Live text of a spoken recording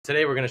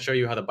Today, we're going to show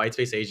you how the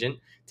Bytespace agent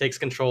takes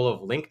control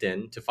of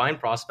LinkedIn to find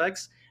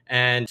prospects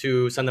and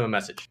to send them a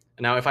message.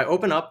 Now, if I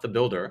open up the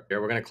builder, here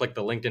we're going to click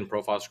the LinkedIn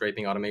profile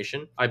scraping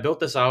automation. I built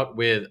this out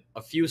with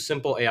a few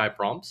simple AI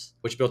prompts,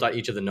 which built out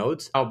each of the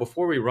nodes. Now,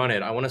 before we run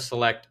it, I want to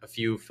select a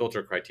few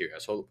filter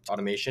criteria. So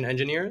automation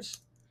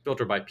engineers,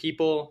 filter by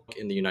people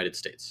in the United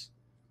States.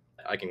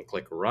 I can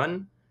click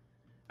run,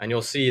 and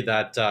you'll see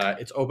that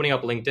it's opening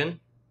up LinkedIn.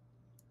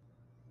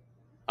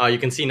 You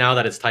can see now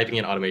that it's typing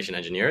in automation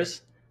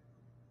engineers.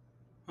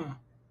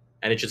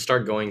 And it should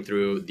start going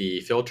through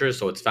the filters.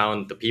 So it's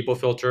found the people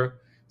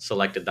filter,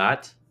 selected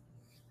that.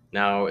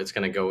 Now it's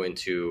going to go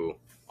into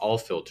all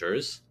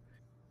filters.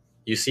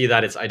 You see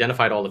that it's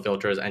identified all the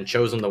filters and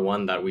chosen the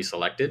one that we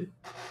selected.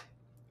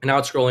 And now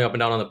it's scrolling up and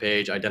down on the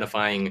page,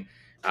 identifying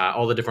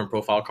all the different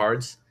profile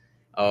cards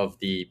of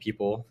the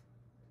people.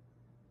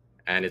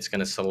 And it's going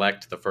to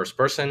select the first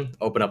person,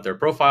 open up their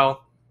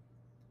profile.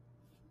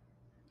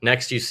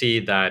 Next, you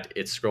see that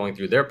it's scrolling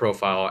through their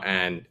profile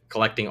and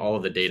collecting all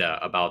of the data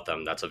about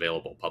them that's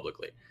available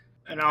publicly.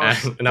 And now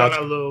it's done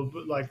a little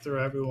bit like through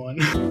everyone.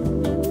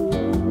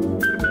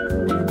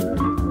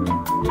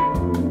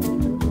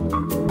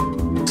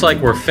 Looks like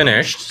we're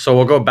finished. So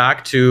we'll go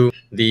back to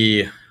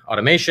the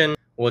automation.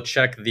 We'll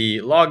check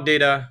the log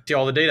data, see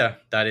all the data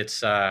that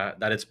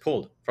it's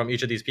pulled from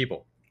each of these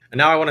people. And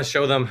now I want to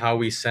show them how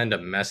we send a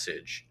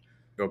message.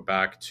 Go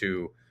back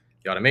to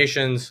the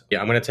automations. Yeah,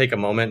 I'm going to take a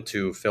moment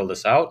to fill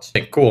this out.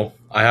 Okay, cool.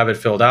 I have it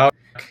filled out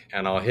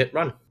and I'll hit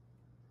run.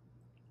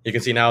 You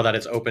can see now that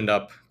it's opened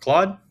up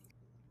Claude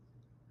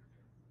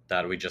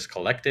that we just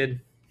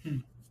collected.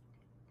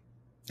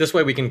 This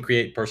way we can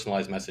create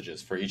personalized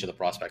messages for each of the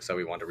prospects that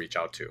we want to reach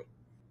out to.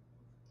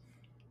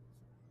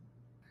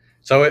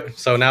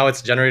 So now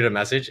it's generated a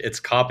message.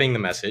 It's copying the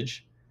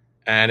message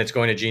and it's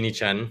going to Jeannie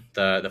Chen,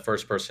 the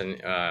first person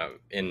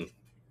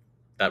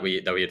that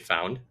we had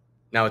found.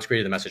 Now it's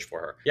created the message for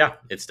her. Yeah,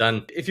 it's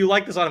done. If you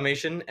like this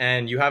automation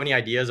and you have any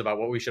ideas about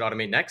what we should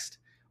automate next,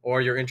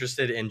 or you're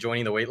interested in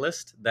joining the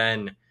waitlist,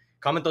 then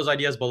comment those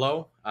ideas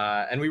below.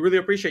 And we really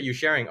appreciate you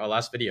sharing our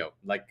last video.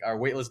 Like, our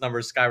waitlist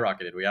numbers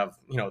skyrocketed. We have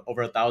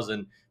over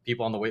 1,000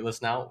 people on the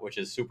waitlist now, which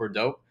is super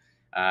dope.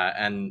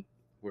 And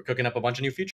we're cooking up a bunch of new features.